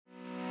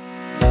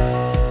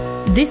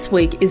This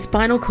week is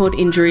Spinal Cord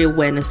Injury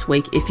Awareness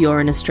Week if you're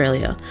in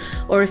Australia.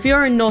 Or if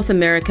you're in North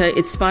America,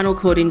 it's Spinal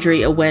Cord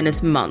Injury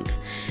Awareness Month.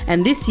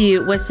 And this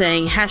year we're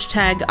saying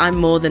hashtag I'm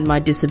more than my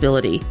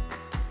disability.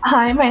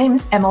 Hi, my name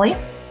is Emily.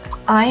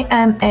 I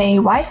am a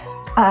wife,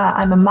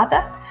 I'm a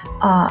mother,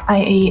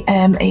 I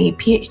am a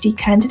PhD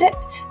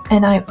candidate,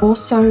 and I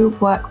also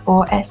work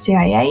for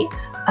SCIA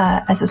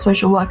as a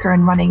social worker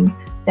and running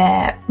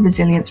their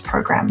resilience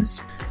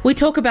programs. We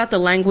talk about the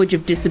language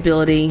of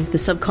disability, the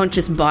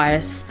subconscious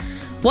bias.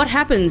 What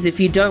happens if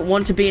you don't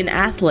want to be an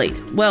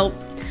athlete? Well,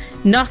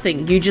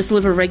 nothing, you just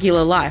live a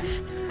regular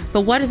life.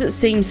 But why does it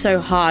seem so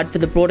hard for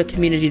the broader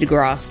community to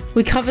grasp?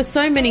 We cover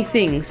so many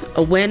things: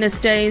 awareness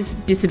days,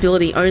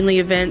 disability-only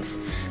events,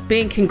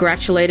 being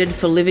congratulated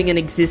for living and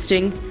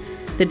existing,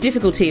 the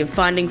difficulty of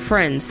finding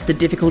friends, the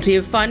difficulty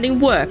of finding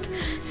work.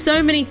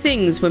 So many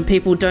things when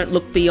people don't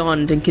look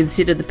beyond and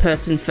consider the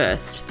person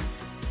first.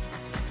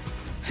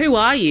 Who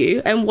are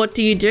you and what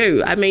do you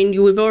do? I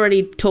mean, we've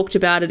already talked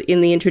about it in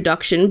the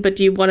introduction, but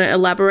do you want to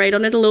elaborate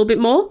on it a little bit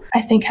more?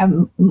 I think I have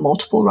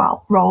multiple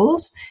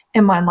roles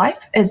in my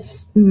life,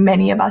 as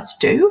many of us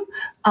do,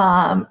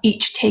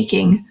 each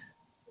taking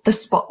the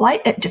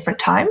spotlight at different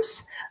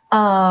times.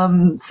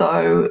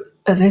 So,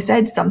 as I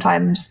said,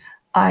 sometimes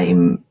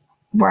I'm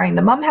wearing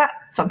the mum hat,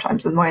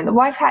 sometimes I'm wearing the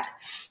wife hat,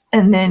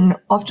 and then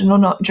often or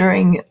not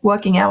during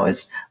working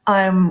hours,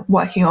 I'm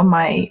working on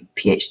my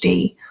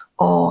PhD,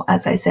 or,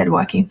 as I said,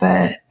 working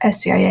for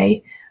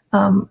SCIA,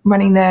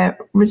 running their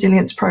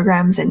resilience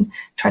programs and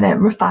trying to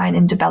refine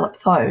and develop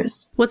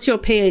those. What's your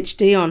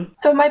PhD on?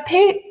 So my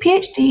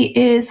PhD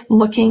is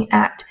looking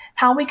at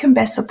how we can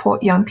best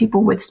support young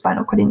people with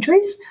spinal cord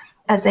injuries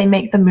as they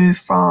make the move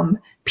from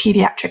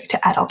pediatric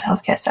to adult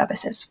healthcare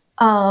services.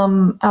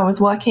 I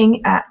was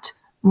working at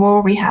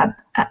Royal Rehab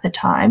at the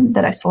time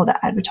that I saw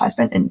that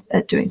advertisement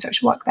and doing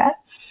social work there.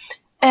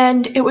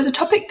 And it was a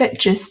topic that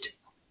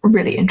just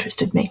really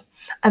interested me.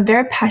 I'm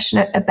very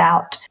passionate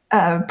about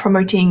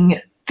promoting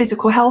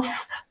physical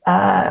health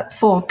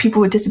for people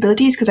with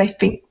disabilities because I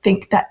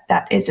think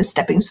that is a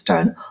stepping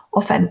stone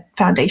or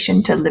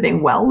foundation to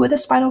living well with a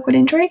spinal cord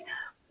injury.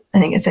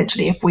 I think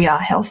essentially if we are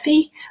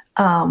healthy,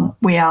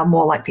 we are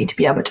more likely to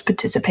be able to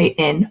participate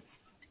in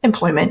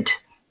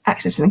employment,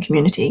 access in the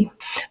community.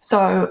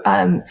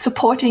 So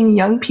supporting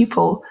young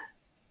people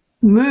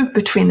move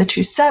between the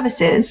two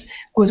services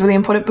was really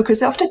important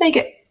because often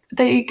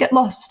they get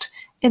lost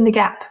in the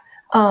gap.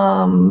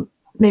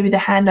 Maybe the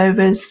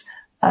handovers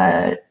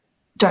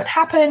don't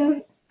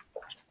happen.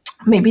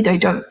 Maybe they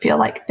don't feel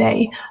like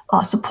they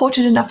are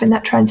supported enough in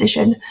that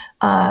transition.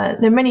 There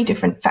are many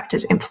different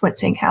factors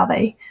influencing how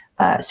they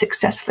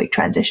successfully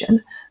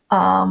transition.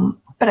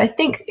 But I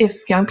think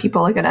if young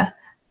people are going to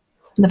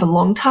live a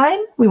long time,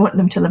 we want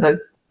them to live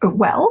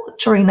well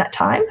during that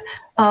time.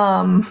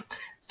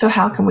 So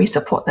how can we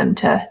support them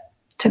to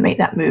make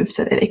that move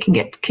so that they can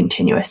get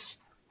continuous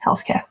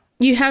healthcare?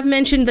 You have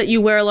mentioned that you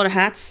wear a lot of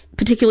hats,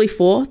 particularly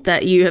 4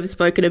 that you have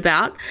spoken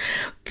about.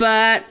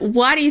 But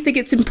why do you think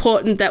it's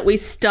important that we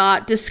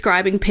start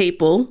describing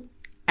people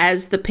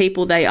as the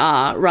people they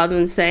are rather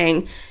than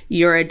saying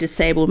you're a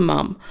disabled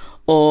mum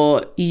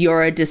or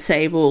you're a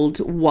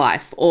disabled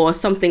wife or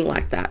something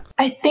like that?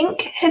 I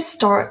think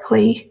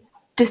historically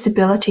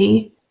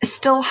disability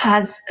still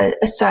has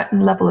a certain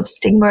level of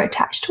stigma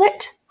attached to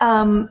it.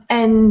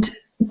 And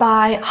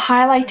by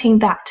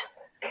highlighting that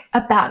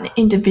about an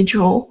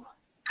individual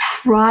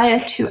prior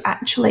to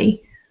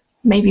actually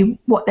maybe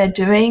what they're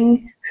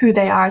doing, who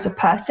they are as a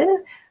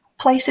person,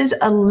 places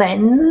a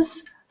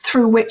lens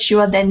through which you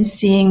are then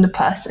seeing the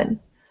person.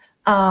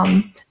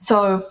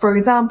 So, for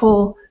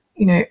example,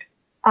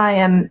 I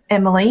am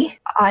Emily.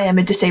 I am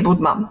a disabled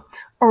mum.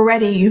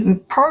 Already,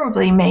 you've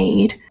probably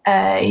made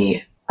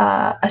a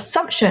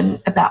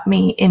assumption about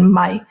me in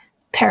my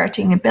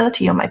parenting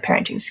ability or my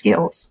parenting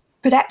skills.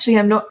 But actually,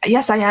 I'm not.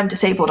 Yes, I am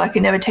disabled. I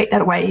can never take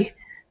that away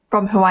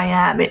from who I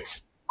am.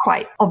 It's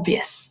quite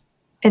obvious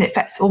and it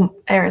affects all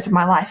areas of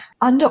my life.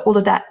 Under all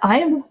of that,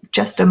 I am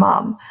just a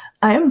mum.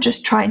 I am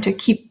just trying to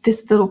keep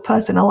this little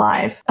person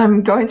alive.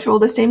 I'm going through all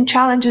the same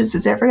challenges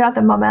as every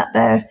other mum out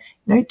there,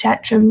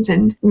 tantrums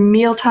and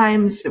meal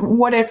times,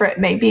 whatever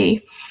it may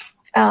be.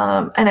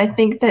 And I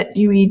think that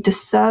we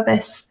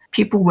disservice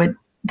people with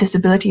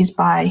disabilities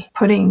by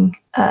putting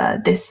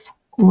this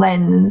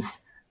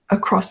lens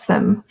across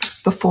them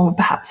before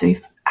perhaps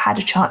we've had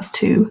a chance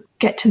to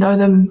get to know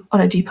them on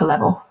a deeper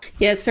level.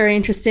 Yeah, it's very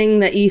interesting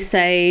that you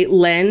say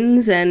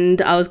lens, and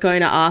I was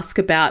going to ask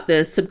about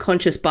the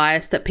subconscious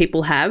bias that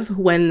people have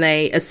when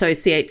they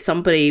associate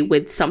somebody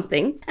with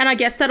something. And I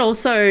guess that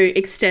also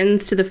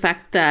extends to the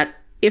fact that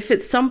if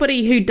it's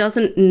somebody who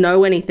doesn't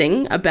know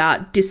anything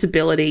about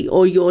disability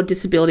or your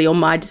disability or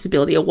my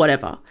disability or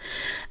whatever,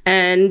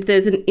 and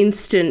there's an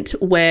instant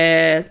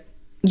where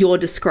you're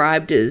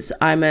described as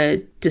I'm a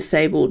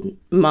disabled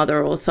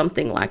mother or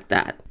something like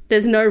that,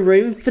 there's no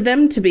room for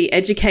them to be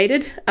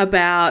educated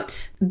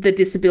about the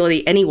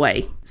disability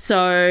anyway.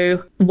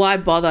 So why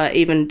bother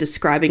even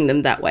describing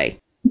them that way?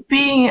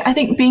 I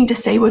think being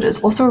disabled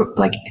is also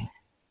like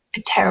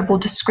a terrible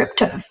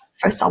descriptor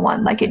for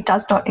someone. Like, it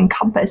does not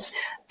encompass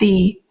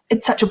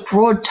it's such a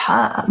broad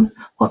term.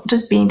 What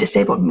does being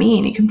disabled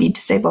mean? It can be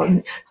disabled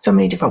in so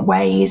many different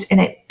ways,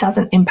 and it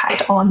doesn't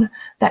impact on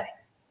that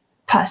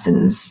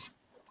person's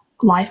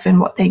life and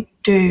what they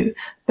do.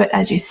 But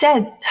as you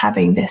said,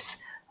 having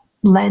this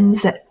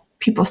lens that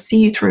people see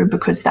you through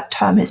because that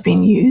term has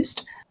been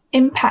used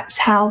impacts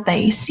how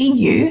they see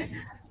you,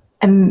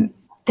 and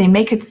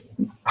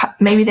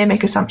maybe they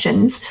make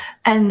assumptions,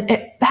 and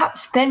it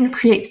perhaps then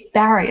creates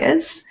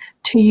barriers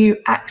to you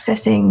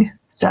accessing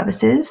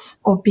services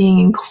or being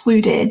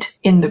included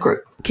in the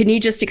group. Can you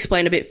just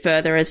explain a bit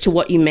further as to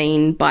what you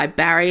mean by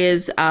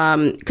barriers?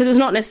 Because it's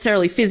not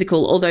necessarily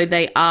physical, although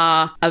they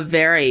are a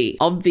very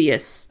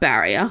obvious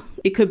barrier.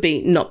 It could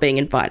be not being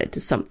invited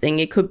to something.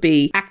 It could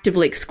be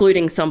actively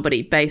excluding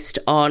somebody based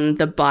on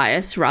the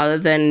bias rather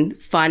than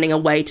finding a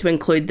way to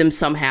include them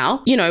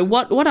somehow. You know,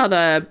 what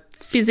other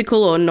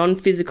physical or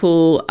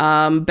non-physical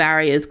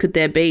barriers could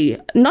there be?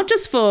 Not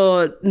just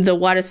for the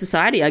wider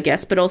society, I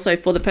guess, but also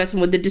for the person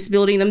with the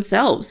disability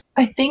themselves.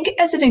 I think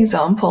as an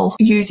example,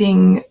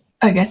 using,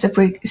 I guess if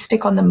we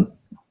stick on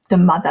the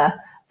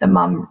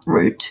mum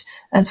route,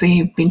 as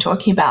we've been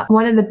talking about,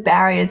 one of the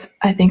barriers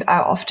I think I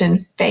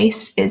often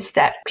face is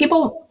that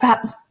people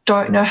perhaps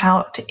don't know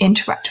how to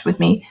interact with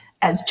me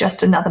as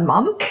just another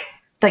mum.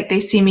 Like,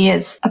 they see me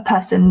as a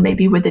person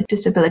maybe with a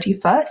disability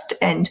first,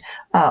 and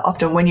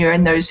often when you're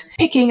in those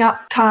picking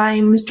up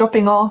times,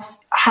 dropping off,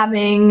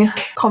 having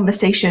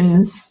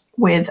conversations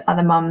with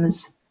other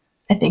mums,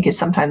 I think is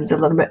sometimes a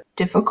little bit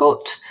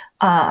difficult.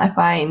 I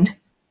find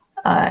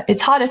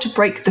it's harder to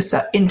break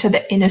into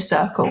the inner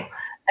circle.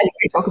 I think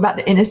we talk about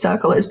the inner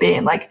circle as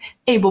being like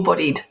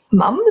able-bodied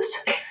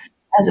mums.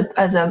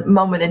 As a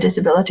mum with a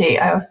disability,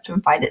 I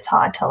often find it's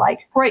hard to like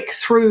break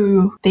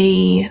through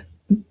the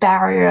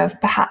barrier of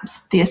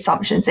perhaps the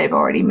assumptions they've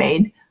already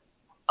made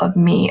of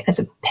me as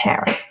a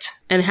parent.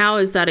 And how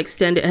is that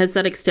extended? Has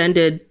that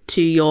extended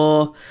to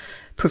your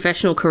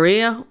professional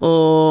career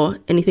or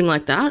anything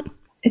like that?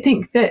 I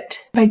think that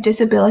my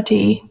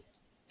disability,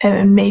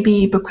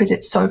 maybe because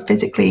it's so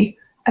physically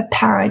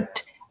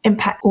apparent,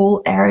 impact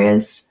all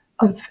areas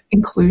of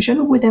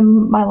inclusion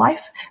within my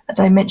life. As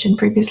I mentioned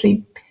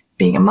previously,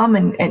 being a mum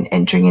and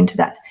entering into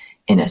that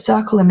inner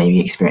circle and maybe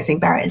experiencing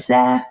barriers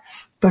there,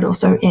 but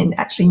also in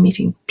actually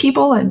meeting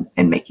people and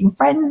making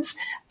friends.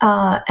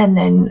 And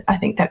then I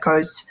think that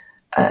goes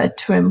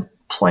to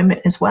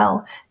employment as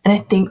well. And I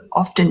think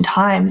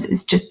oftentimes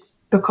it's just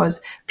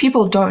because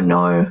people don't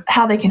know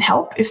how they can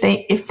help, if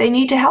they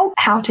need to help,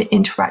 how to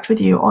interact with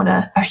you on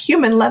a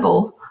human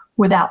level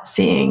without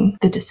seeing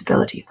the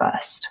disability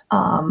first.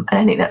 And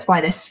I think that's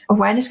why this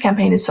awareness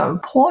campaign is so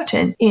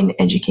important in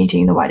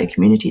educating the wider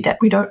community, that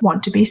we don't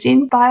want to be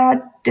seen by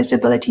our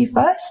disability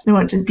first. We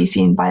want to be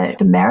seen by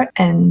the merit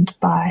and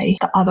by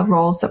the other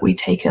roles that we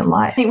take in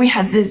life. I think we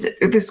had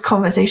this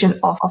conversation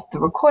off the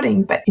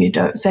recording, but you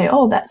don't say,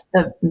 oh, that's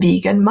the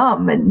vegan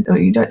mum, or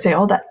you don't say,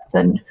 oh, that's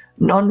the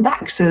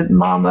non-vaxxer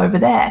mum over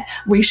there.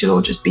 We should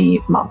all just be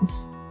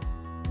mums.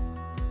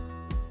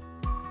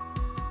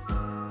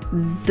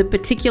 The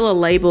particular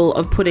label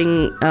of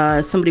putting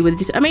somebody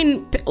with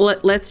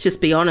let's just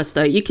be honest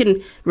though, you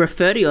can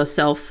refer to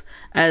yourself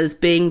as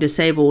being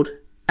disabled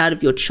out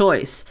of your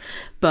choice,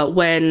 but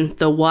when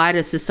the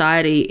wider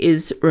society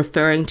is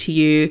referring to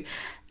you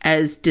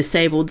as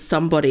disabled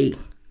somebody,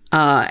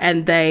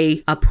 and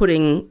they are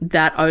putting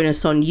that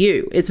onus on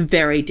you, it's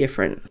very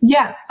different.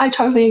 Yeah, I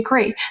totally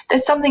agree.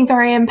 There's something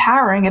very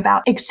empowering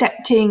about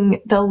accepting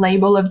the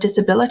label of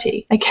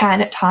disability. I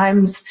can at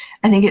times,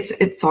 I think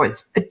it's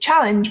always a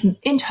challenge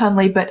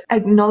internally, but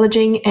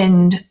acknowledging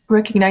and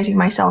recognizing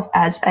myself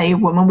as a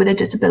woman with a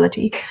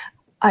disability,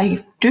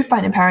 I do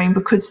find empowering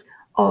because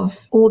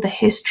of all the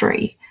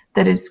history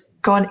that has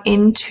gone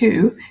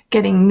into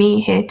getting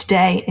me here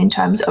today in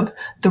terms of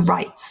the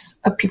rights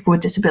of people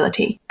with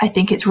disability. I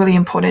think it's really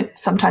important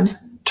sometimes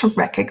to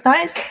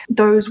recognize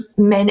those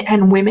men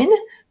and women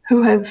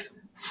who have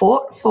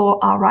fought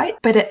for our right,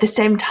 but at the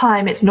same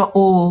time, it's not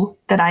all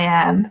that I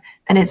am,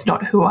 and it's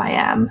not who I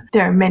am.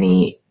 There are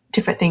many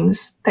different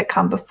things that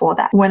come before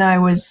that. When I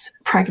was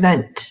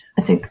pregnant,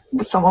 I think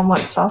someone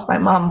once asked my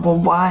mum, well,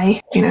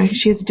 why,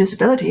 she has a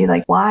disability,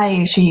 like, why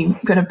is she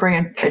going to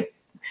bring a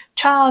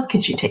child?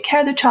 Can she take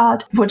care of the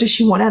child? What does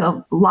she want out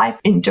of life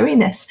in doing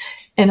this?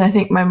 And I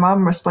think my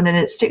mom responded,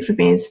 and it sticks with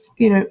me, is,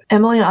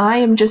 Emily, I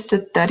am just a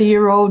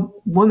 30-year-old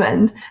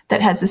woman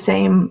that has the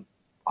same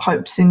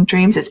hopes and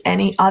dreams as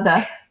any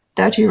other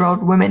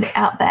 30-year-old woman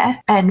out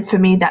there. And for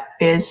me, that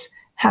is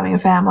having a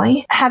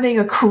family, having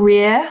a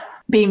career,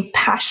 being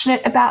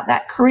passionate about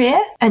that career,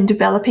 and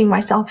developing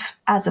myself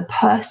as a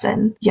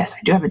person. Yes, I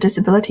do have a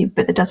disability,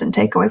 but it doesn't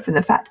take away from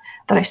the fact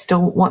that I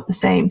still want the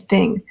same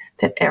thing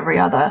that every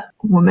other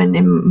woman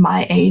in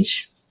my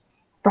age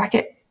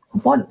bracket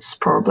wants,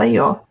 probably,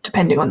 or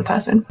depending on the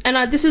person.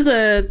 And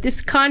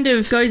this kind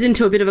of goes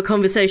into a bit of a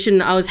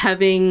conversation I was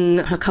having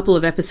a couple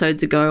of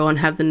episodes ago on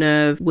Have the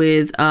Nerve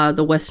with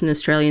the Western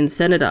Australian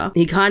senator.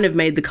 He kind of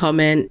made the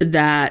comment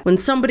that when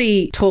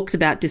somebody talks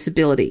about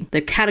disability,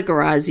 they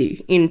categorize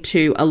you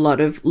into a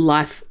lot of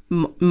life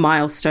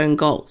milestone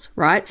goals,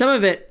 right? Some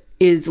of it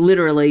is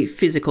literally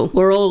physical.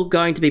 We're all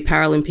going to be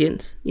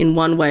Paralympians in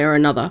one way or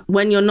another.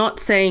 When you're not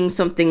saying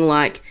something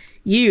like,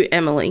 you,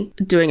 Emily,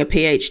 doing a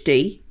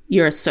PhD,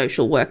 you're a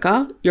social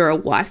worker, you're a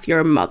wife, you're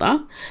a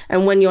mother.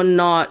 And when you're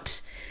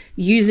not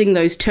using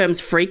those terms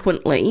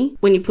frequently,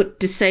 when you put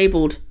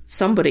disabled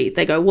somebody,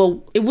 they go,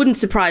 well, it wouldn't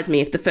surprise me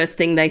if the first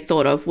thing they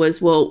thought of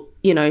was, well,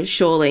 you know,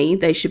 surely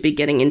they should be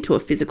getting into a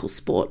physical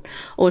sport,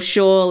 or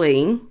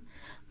surely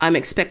I'm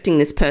expecting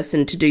this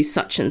person to do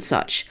such and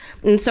such.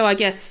 And so I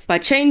guess by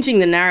changing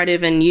the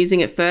narrative and using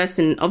it first,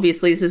 and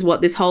obviously this is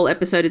what this whole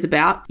episode is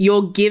about,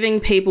 you're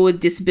giving people with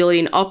disability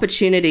an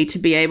opportunity to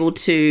be able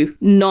to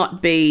not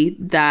be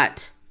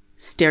that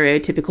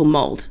stereotypical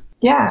mold.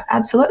 Yeah,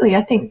 absolutely.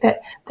 I think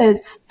that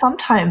there's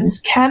sometimes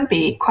can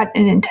be quite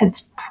an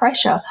intense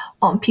pressure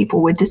on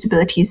people with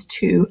disabilities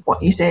to,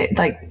 what you say,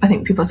 like, I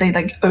think people say,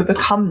 like,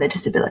 overcome the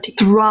disability,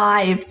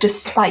 thrive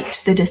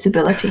despite the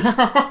disability.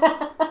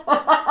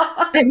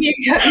 And you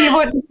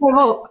want to say,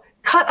 well,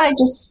 can't I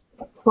just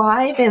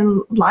thrive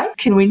in life?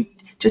 Can we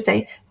just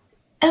say,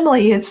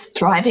 Emily is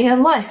thriving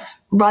in life,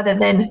 rather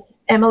than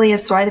Emily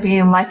is thriving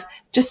in life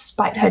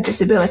despite her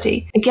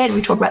disability? Again,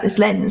 we talk about this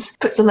lens,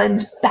 puts a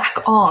lens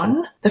back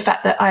on the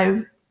fact that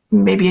I've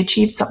maybe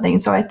achieved something.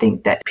 So I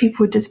think that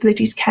people with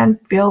disabilities can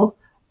feel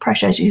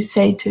pressure, as you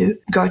say, to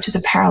go to the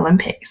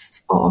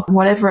Paralympics or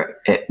whatever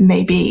it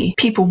may be.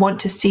 People want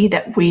to see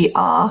that we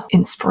are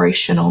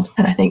inspirational.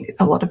 And I think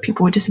a lot of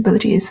people with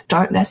disabilities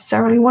don't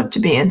necessarily want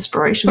to be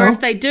inspirational. Or if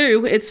they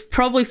do, it's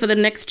probably for the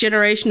next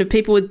generation of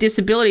people with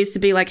disabilities to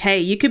be like, hey,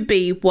 you could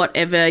be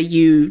whatever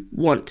you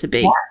want to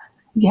be.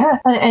 Yeah.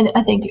 And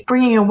I think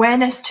bringing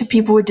awareness to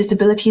people with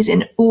disabilities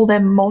in all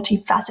their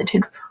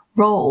multifaceted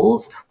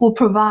roles will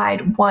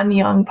provide one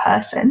young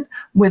person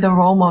with a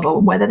role model,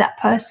 whether that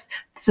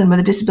person with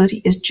a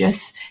disability is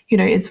just,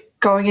 is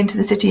going into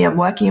the city and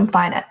working in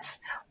finance,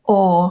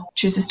 or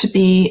chooses to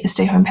be a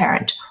stay-home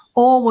parent,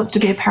 or wants to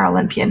be a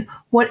Paralympian.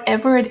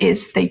 Whatever it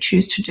is they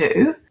choose to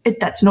do,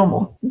 that's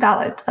normal,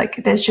 valid.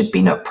 Like, there should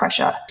be no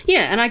pressure.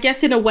 Yeah, and I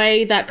guess in a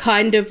way that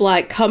kind of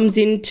like comes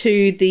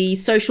into the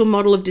social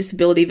model of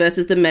disability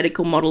versus the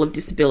medical model of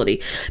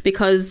disability,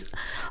 because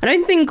I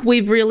don't think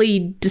we've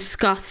really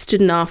discussed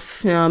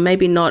enough,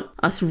 maybe not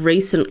us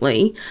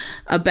recently,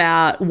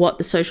 about what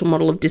the social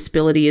model of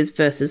disability is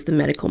versus the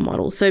medical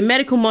model. So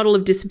medical model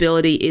of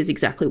disability is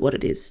exactly what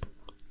it is.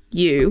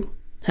 You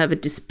have a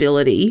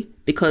disability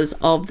because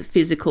of the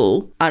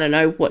physical, I don't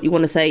know what you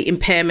want to say,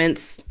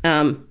 impairments,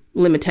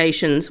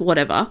 limitations,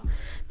 whatever.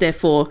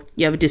 Therefore,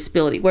 you have a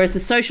disability. Whereas the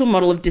social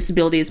model of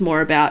disability is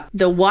more about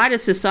the wider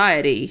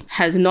society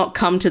has not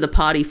come to the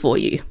party for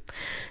you.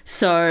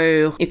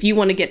 So if you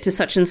want to get to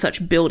such and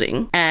such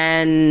building,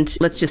 and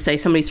let's just say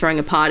somebody's throwing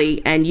a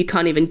party and you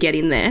can't even get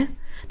in there,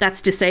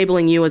 that's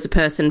disabling you as a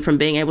person from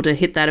being able to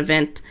hit that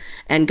event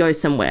and go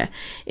somewhere.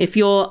 If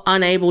you're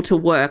unable to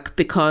work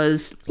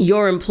because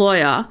your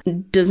employer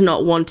does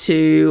not want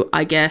to,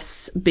 I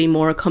guess, be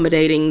more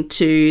accommodating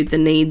to the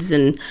needs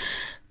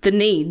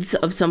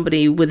of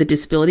somebody with a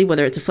disability,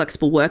 whether it's a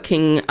flexible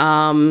working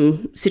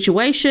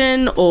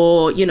situation,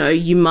 or,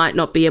 you might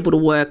not be able to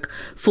work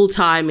full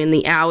time in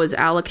the hours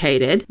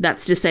allocated,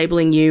 that's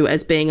disabling you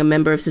as being a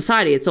member of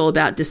society. It's all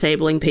about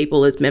disabling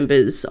people as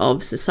members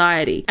of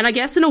society. And I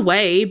guess in a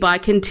way, by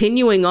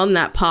continuing on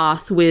that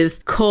path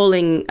with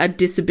calling a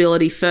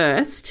disability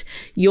first,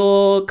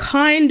 you're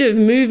kind of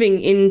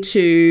moving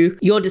into,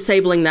 you're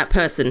disabling that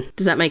person.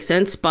 Does that make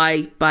sense?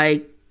 By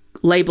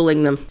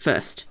labeling them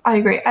first. I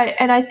agree.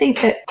 And I think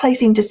that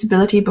placing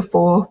disability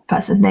before a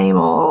person's name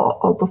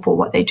or before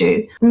what they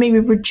do maybe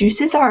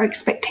reduces our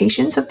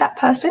expectations of that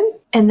person,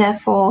 and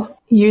therefore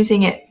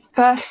using it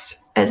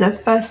first as a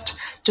first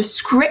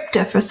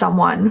descriptor for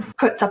someone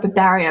puts up a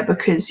barrier,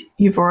 because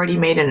you've already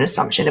made an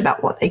assumption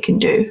about what they can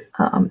do.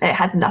 It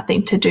has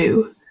nothing to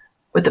do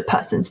with the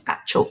person's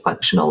actual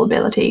functional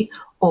ability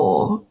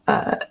or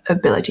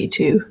ability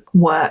to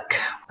work.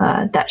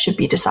 That should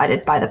be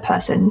decided by the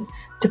person,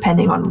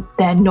 depending on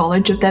their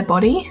knowledge of their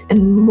body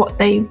and what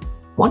they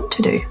want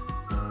to do.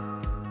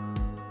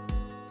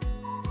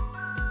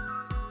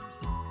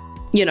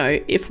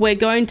 If we're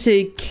going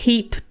to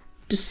keep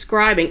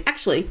describing...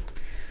 Actually,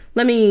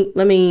 let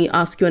me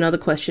ask you another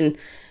question.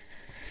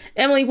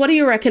 Emily, what do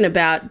you reckon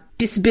about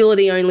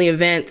disability-only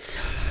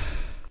events?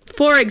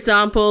 For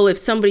example, if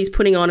somebody's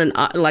putting on an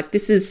art, like,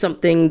 this is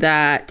something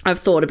that I've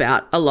thought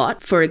about a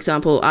lot. For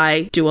example,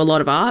 I do a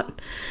lot of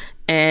art,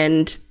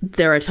 and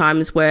there are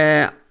times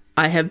where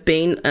I have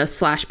been /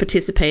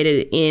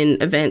 participated in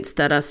events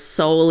that are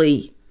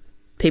solely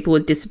people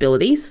with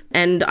disabilities,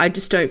 and I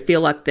just don't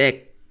feel like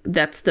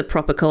that's the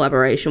proper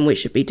collaboration we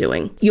should be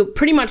doing. You're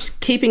pretty much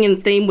keeping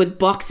in theme with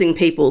boxing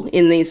people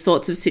in these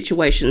sorts of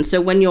situations. So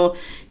when you're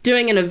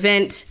doing an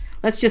event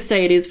let's just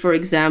say it is, for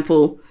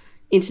example,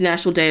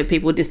 International Day of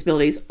People with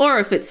Disabilities, or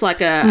if it's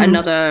like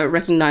another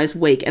recognised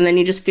week, and then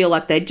you just feel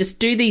like they just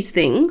do these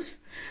things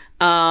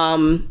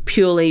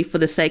purely for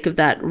the sake of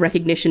that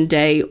recognition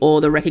day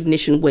or the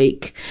recognition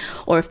week,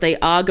 or if they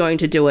are going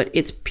to do it,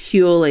 it's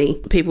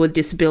purely people with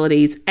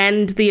disabilities,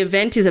 and the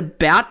event is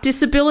about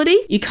disability,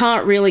 you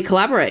can't really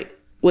collaborate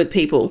with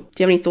people.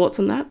 Do you have any thoughts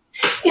on that?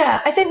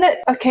 Yeah, I think that,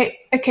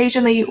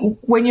 occasionally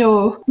when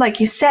you're, like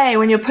you say,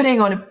 when you're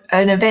putting on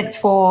an event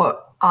for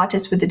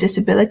artists with a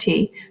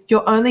disability,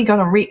 you're only going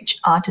to reach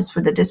artists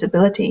with a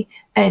disability.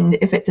 And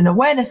if it's an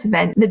awareness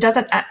event that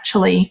doesn't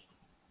actually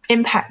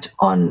impact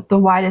on the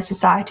wider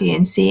society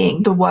and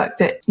seeing the work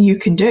that you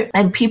can do.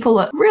 And people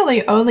are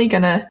really only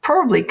going to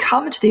probably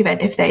come to the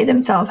event if they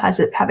themselves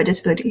have a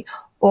disability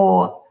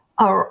or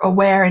are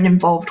aware and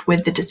involved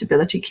with the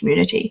disability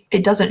community.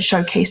 It doesn't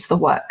showcase the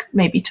work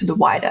maybe to the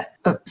wider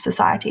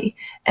society.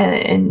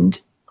 And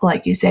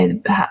like you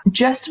say,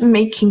 just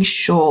making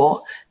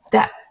sure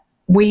that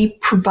we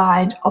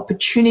provide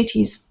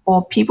opportunities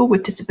for people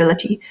with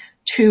disability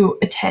to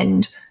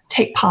attend,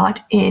 take part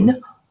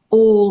in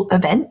all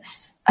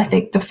events. I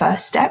think the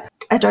first step.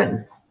 I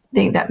don't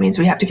think that means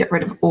we have to get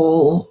rid of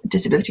all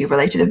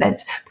disability-related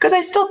events, because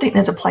I still think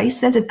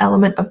there's an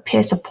element of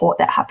peer support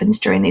that happens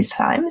during these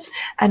times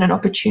and an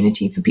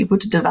opportunity for people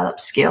to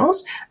develop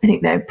skills. I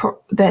think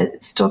they're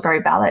still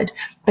very valid,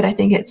 but I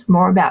think it's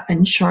more about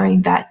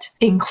ensuring that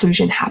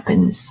inclusion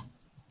happens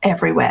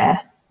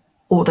everywhere,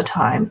 all the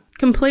time.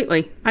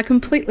 I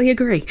completely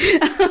agree.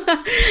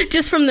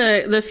 Just from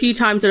the few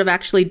times that I've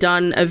actually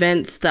done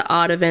events, the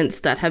art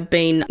events that have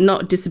been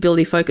not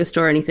disability focused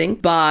or anything,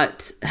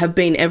 but have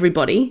been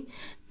everybody,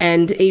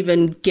 and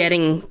even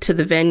getting to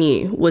the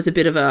venue was a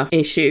bit of a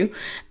issue.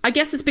 I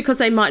guess it's because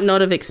they might not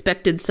have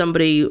expected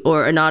somebody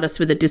or an artist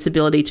with a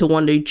disability to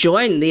want to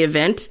join the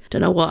event.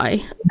 Don't know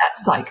why.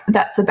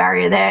 That's the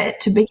barrier there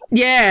to be.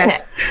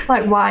 Yeah.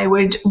 Like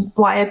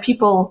why are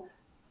people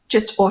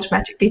just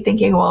automatically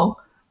thinking, well,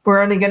 we're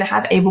only going to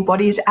have able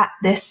bodies at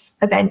this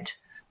event,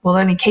 we'll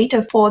only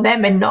cater for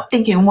them, and not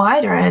thinking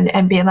wider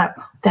and being like,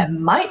 there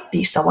might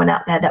be someone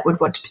out there that would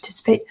want to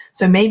participate.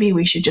 So maybe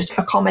we should just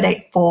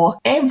accommodate for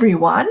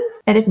everyone.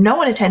 And if no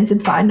one attends, then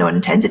fine, no one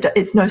attends.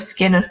 It's no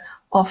skin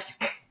off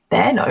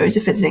their nose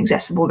if it's an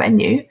accessible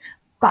venue,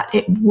 but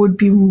it would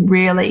be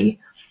really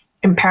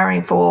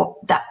empowering for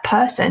that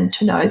person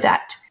to know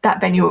that that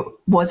venue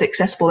was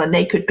accessible and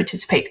they could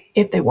participate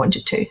if they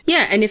wanted to.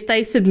 Yeah, and if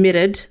they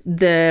submitted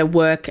their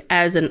work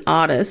as an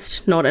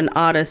artist, not an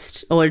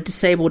artist or a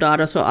disabled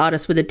artist or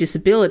artist with a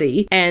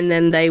disability, and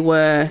then they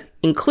were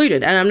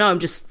included, and I know I'm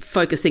just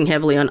focusing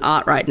heavily on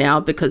art right now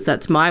because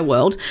that's my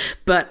world,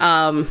 but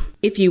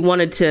if you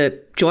wanted to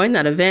join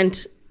that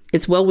event,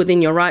 it's well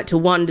within your right to,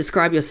 one,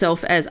 describe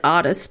yourself as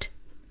artist,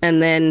 and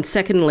then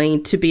secondly,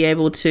 to be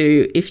able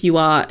to, if you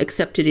are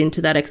accepted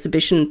into that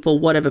exhibition for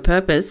whatever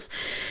purpose,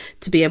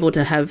 to be able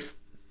to have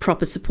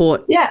proper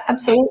support. Yeah,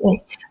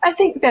 absolutely. I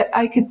think that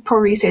I could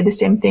probably say the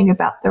same thing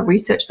about the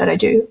research that I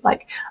do.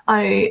 Like,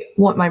 I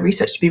want my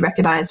research to be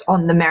recognized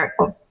on the merit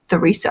of the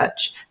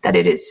research, that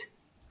it is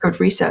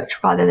good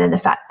research, rather than the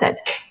fact that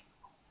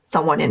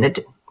someone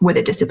with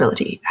a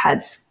disability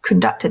has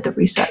conducted the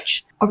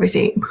research.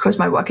 Obviously, because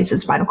my work is in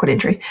spinal cord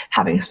injury,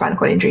 having a spinal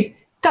cord injury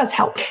does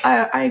help.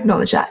 I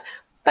acknowledge that.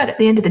 But at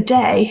the end of the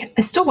day,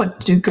 I still want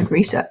to do good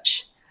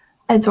research.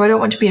 And so I don't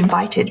want to be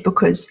invited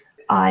because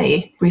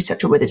I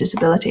researcher with a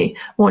disability.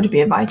 I want to be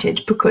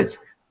invited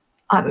because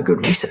I'm a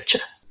good researcher.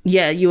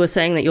 Yeah, you were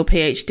saying that your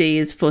PhD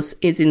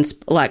is in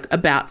like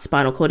about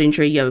spinal cord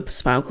injury. You have a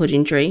spinal cord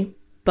injury,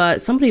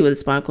 but somebody with a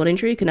spinal cord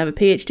injury can have a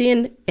PhD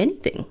in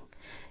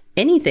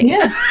anything.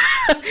 Yeah.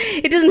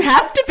 It doesn't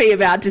have to be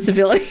about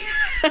disability.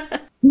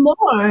 No.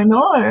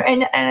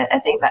 And I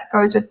think that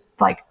goes with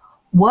like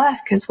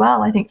work as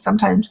well. I think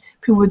sometimes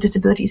people with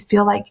disabilities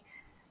feel like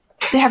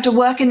they have to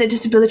work in the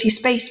disability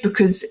space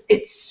because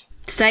it's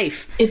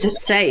safe. It's a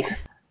safe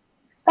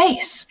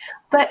space.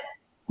 But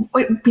it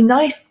would be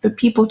nice for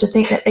people to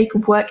think that they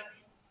could work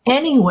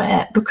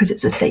anywhere because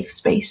it's a safe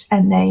space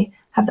and they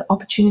have the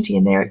opportunity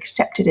and they're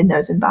accepted in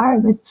those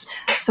environments,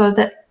 so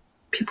that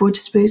people with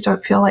disabilities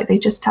don't feel like they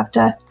just have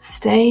to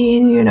stay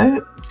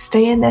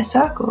in their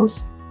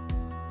circles.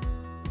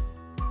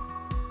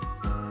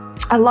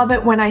 I love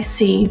it when I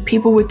see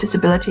people with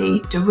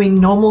disability doing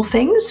normal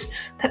things.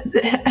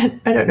 I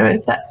don't know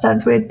if that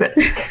sounds weird, but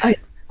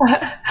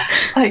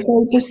I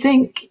just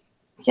think,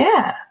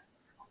 yeah,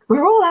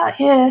 we're all out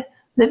here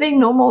living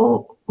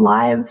normal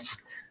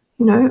lives.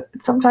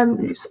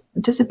 Sometimes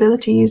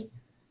disability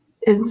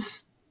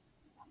is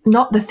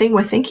not the thing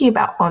we're thinking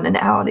about on an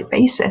hourly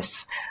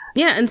basis.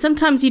 Yeah, and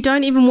sometimes you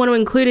don't even want to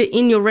include it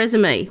in your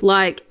resume.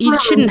 Like, you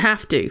shouldn't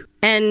have to.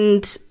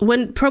 And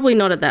when probably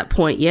not at that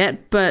point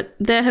yet, but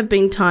there have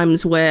been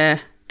times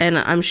where, and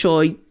I'm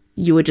sure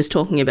you were just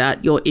talking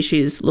about your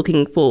issues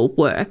looking for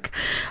work,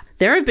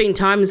 there have been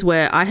times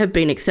where I have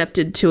been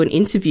accepted to an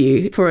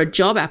interview for a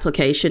job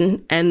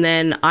application, and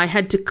then I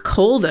had to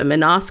call them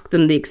and ask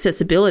them the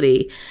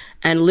accessibility,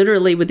 And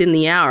literally within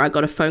the hour, I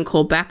got a phone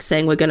call back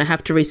saying we're going to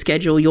have to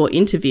reschedule your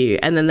interview.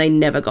 And then they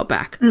never got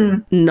back.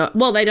 No,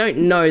 well, they don't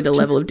know the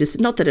level of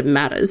not that it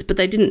matters, but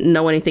they didn't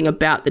know anything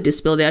about the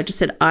disability. I just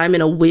said, I'm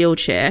in a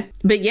wheelchair.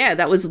 But yeah,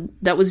 that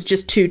was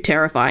just too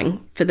terrifying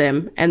for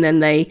them. And then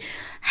they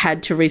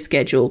had to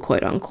reschedule,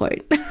 quote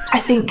unquote. I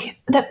think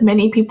that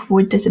many people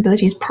with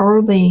disabilities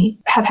probably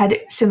have had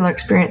similar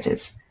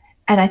experiences.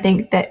 And I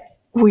think that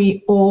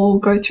we all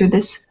go through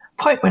this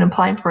point when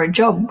applying for a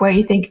job where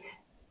you think,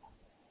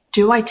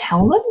 do I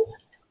tell them?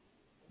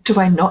 Do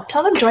I not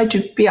tell them? Do I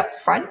be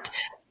upfront?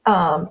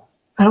 I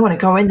don't want to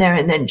go in there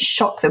and then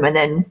shock them and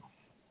then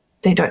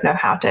they don't know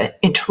how to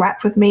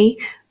interact with me.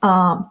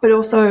 But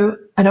also,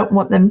 I don't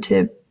want them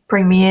to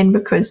bring me in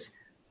because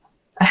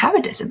I have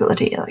a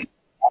disability. Like,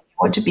 I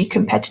want to be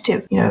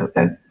competitive,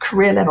 a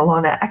career level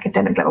on an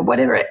academic level,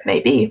 whatever it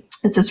may be.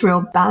 It's this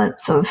real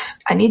balance of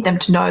I need them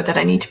to know that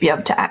I need to be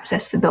able to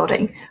access the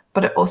building,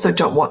 but I also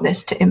don't want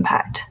this to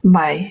impact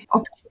my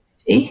opportunity.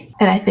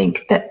 And I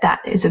think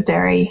that is a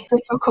very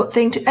difficult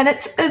thing and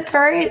it's a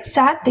very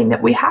sad thing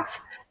that we have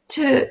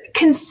to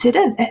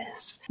consider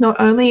this. Not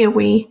only are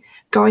we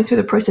going through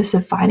the process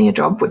of finding a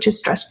job, which is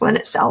stressful in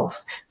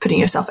itself, putting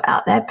yourself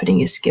out there, putting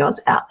your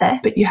skills out there,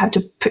 but you have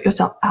to put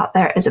yourself out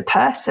there as a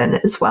person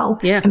as well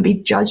and be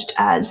judged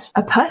as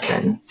a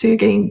person. So you're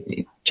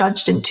getting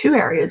judged in two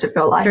areas of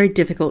your life. Very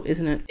difficult,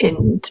 isn't it?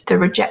 And the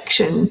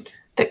rejection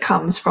that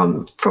comes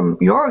from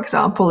your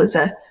example is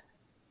a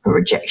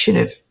rejection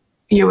of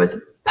you as a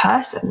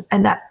person,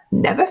 and that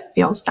never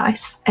feels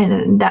nice.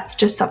 And that's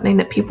just something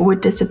that people with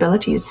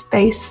disabilities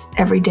face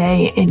every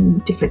day in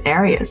different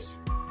areas.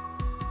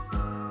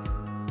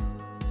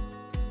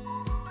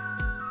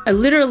 I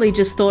literally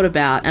just thought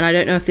about, and I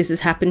don't know if this has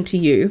happened to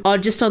you,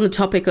 just on the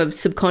topic of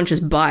subconscious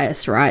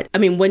bias, right? I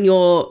mean, when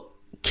you're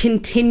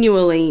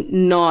continually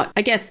not,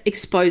 I guess,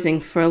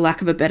 exposing, for a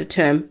lack of a better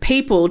term,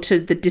 people to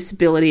the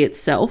disability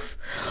itself,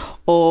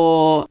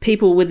 or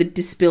people with a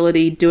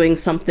disability doing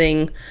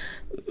something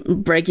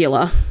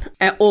regular,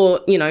 or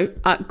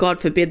God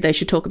forbid they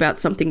should talk about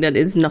something that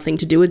is nothing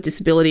to do with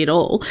disability at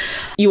all.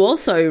 You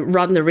also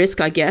run the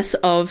risk, I guess,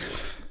 of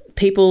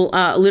people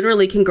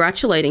literally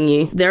congratulating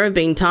you. There have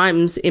been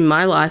times in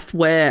my life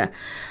where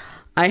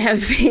I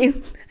have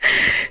been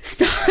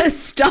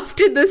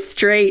stuffed in the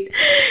street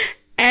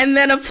and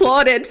then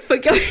applauded for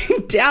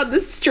going down the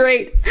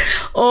street,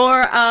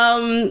 or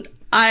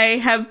I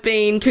have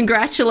been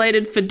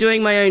congratulated for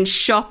doing my own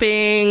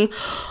shopping,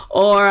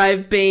 or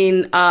I've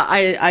been,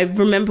 I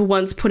remember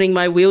once putting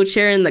my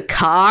wheelchair in the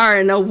car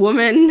and a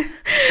woman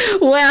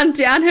wound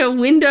down her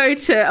window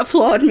to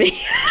applaud me.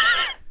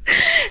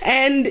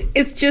 And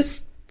it's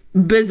just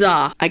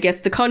bizarre. I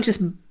guess the conscious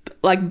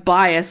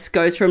bias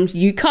goes from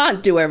you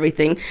can't do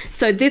everything.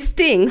 So this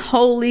thing,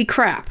 holy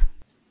crap.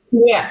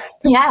 Yeah,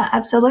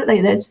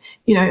 absolutely. There's,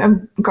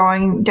 I'm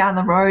going down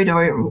the road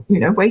or,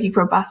 waiting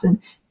for a bus and,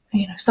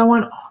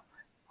 someone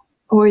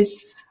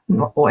always,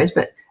 not always,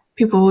 but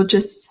people will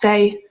just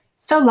say,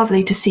 so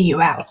lovely to see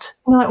you out.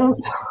 I'm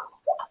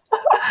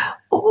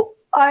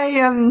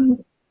like,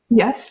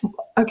 yes,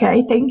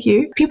 okay, thank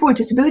you. People with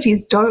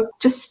disabilities don't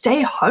just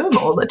stay home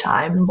all the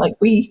time. Like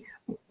we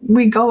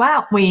go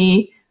out,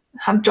 we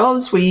have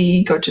jobs,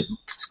 we go to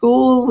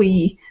school,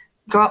 we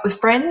go out with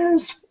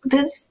friends.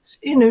 There's,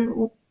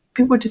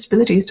 people with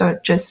disabilities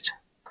don't just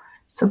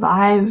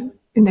survive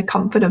in the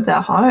comfort of their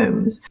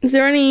homes. Is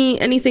there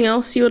anything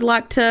else you would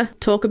like to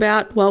talk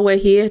about while we're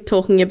here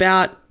talking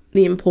about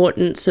the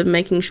importance of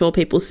making sure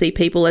people see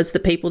people as the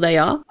people they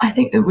are? I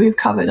think that we've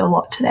covered a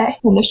lot today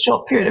in a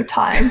short period of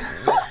time.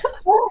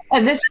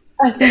 And this,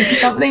 I think, is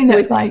something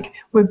that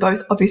we're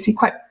both obviously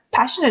quite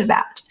passionate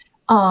about.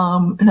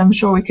 And I'm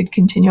sure we could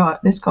continue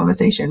this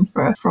conversation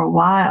for a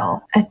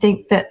while. I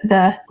think that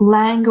the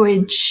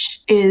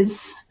language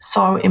is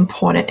so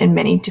important in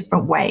many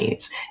different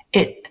ways.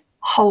 It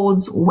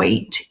holds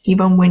weight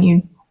even when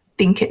you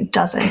think it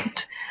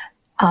doesn't.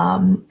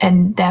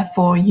 And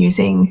therefore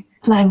using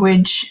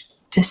language,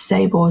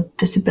 disabled,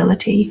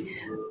 disability,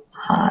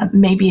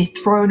 may be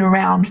thrown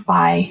around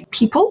by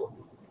people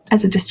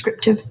as a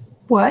descriptive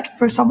word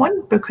for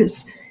someone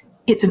because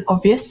it's an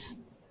obvious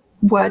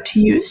word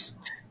to use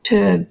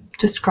to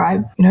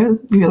describe,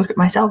 if you look at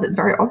myself, it's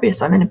very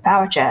obvious. I'm in a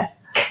power chair.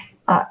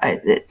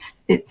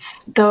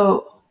 It's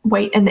the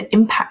weight and the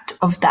impact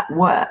of that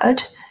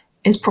word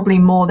is probably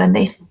more than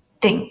they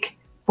think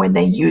when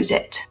they use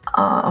it.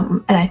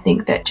 And I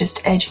think that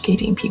just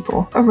educating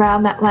people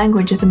around that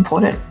language is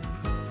important.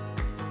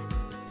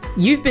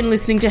 You've been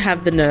listening to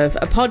Have the Nerve,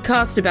 a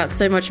podcast about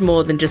so much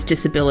more than just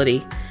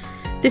disability.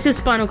 This is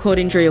Spinal Cord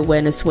Injury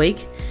Awareness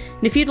Week,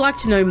 and if you'd like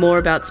to know more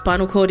about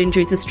Spinal Cord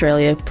Injuries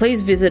Australia, please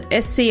visit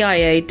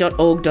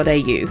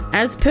scia.org.au.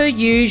 As per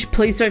usual,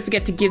 please don't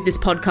forget to give this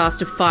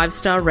podcast a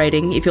 5-star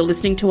rating if you're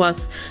listening to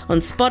us on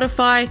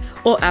Spotify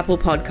or Apple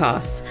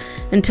Podcasts,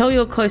 and tell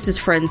your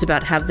closest friends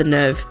about Have the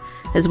Nerve,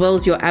 as well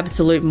as your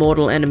absolute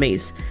mortal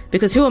enemies,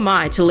 because who am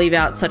I to leave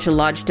out such a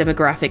large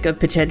demographic of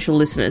potential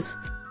listeners?